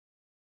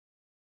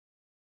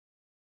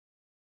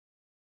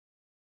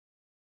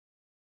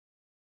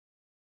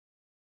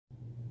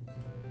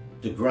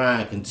The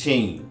grind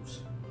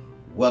continues.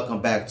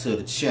 Welcome back to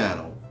the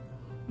channel,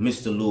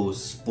 Mr. Lewis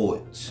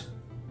Sports.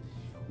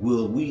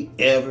 Will we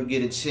ever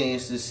get a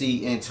chance to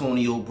see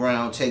Antonio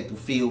Brown take the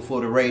field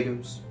for the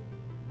Raiders?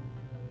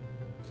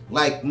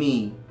 Like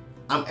me,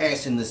 I'm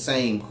asking the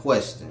same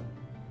question.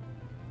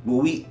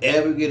 Will we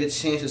ever get a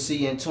chance to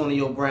see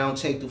Antonio Brown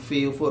take the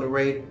field for the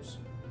Raiders?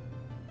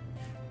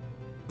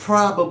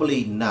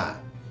 Probably not.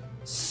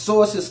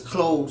 Sources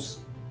close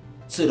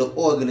to the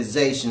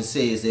organization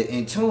says that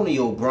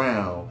Antonio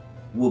Brown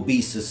will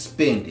be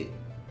suspended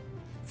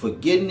for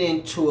getting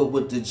into it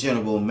with the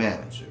general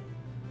manager.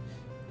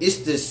 It's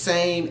the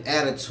same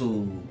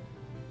attitude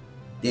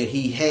that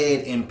he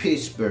had in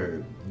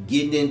Pittsburgh,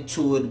 getting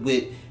into it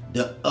with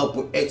the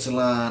upper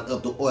echelon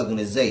of the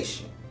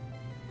organization.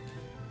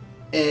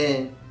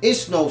 And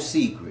it's no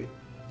secret,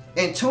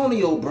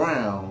 Antonio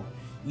Brown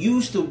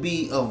used to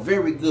be a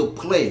very good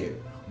player,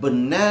 but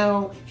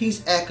now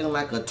he's acting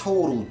like a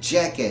total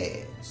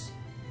jackass.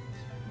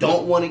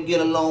 Don't want to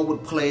get along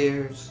with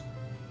players,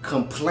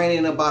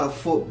 complaining about a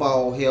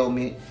football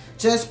helmet.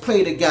 Just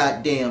play the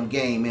goddamn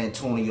game,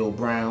 Antonio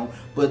Brown.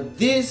 But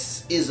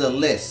this is a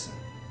lesson.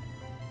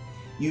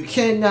 You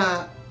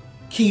cannot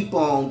keep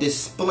on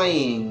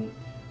displaying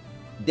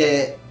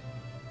that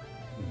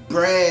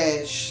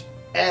brash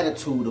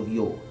attitude of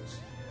yours.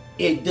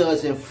 It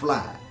doesn't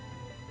fly.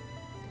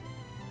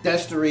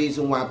 That's the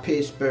reason why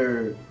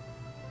Pittsburgh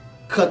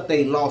cut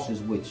their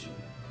losses with you.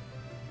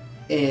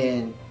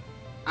 And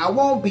I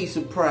won't be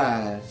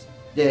surprised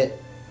that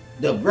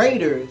the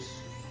Raiders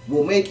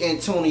will make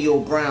Antonio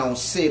Brown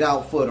sit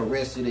out for the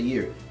rest of the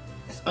year.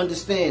 Let's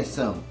understand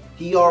something.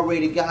 He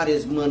already got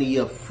his money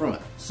up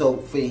front. So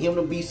for him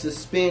to be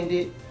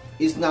suspended,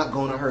 it's not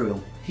going to hurt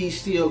him. He's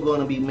still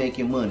going to be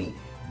making money.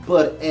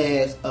 But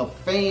as a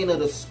fan of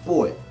the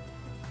sport,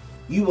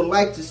 you would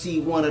like to see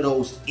one of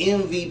those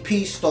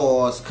MVP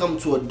stars come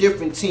to a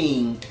different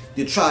team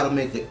to try to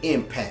make an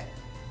impact.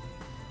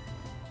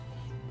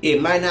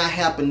 It might not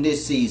happen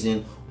this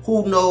season.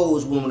 Who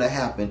knows when it'll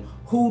happen?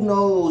 Who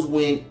knows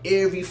when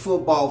every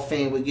football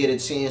fan will get a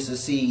chance to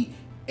see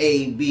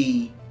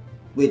AB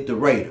with the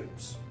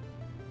Raiders?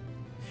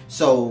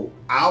 So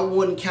I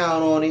wouldn't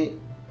count on it.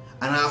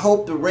 And I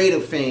hope the Raider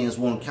fans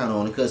won't count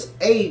on it, because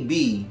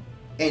AB,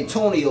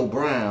 Antonio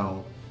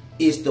Brown,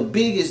 is the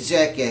biggest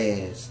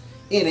jackass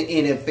in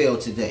the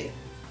NFL today.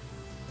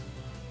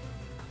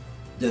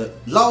 The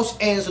Los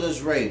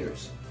Angeles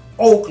Raiders,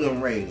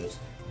 Oakland Raiders,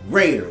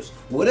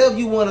 whatever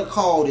you want to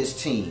call this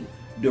team,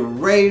 the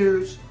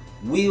Raiders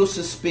will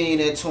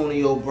suspend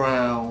Antonio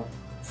Brown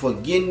for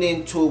getting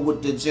into it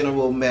with the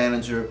general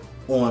manager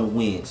on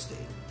Wednesday.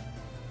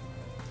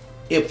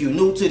 If you're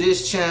new to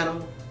this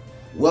channel,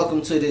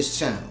 welcome to this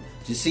channel.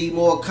 To see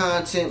more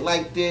content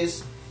like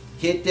this,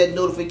 hit that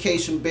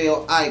notification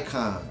bell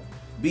icon.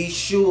 Be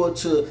sure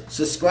to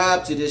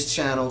subscribe to this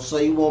channel so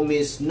you won't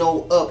miss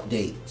no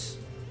updates.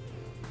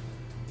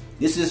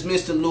 This is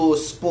Mr.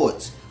 Lewis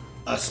Sports,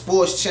 a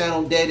sports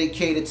channel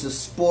dedicated to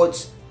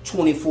sports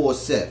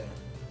 24/7.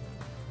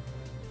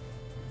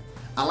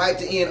 I like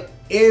to end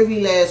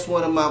every last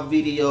one of my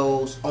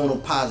videos on a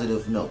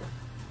positive note.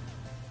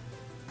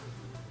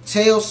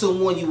 Tell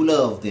someone you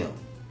love them,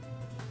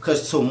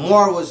 because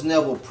tomorrow is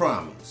never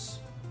promised.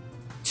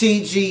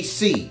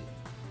 TGC,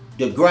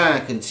 the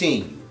grind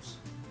continues.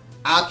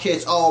 I'll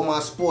catch all my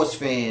sports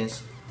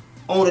fans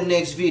on the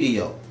next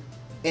video.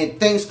 And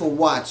thanks for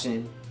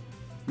watching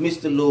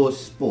Mr.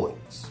 Lewis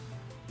Sports.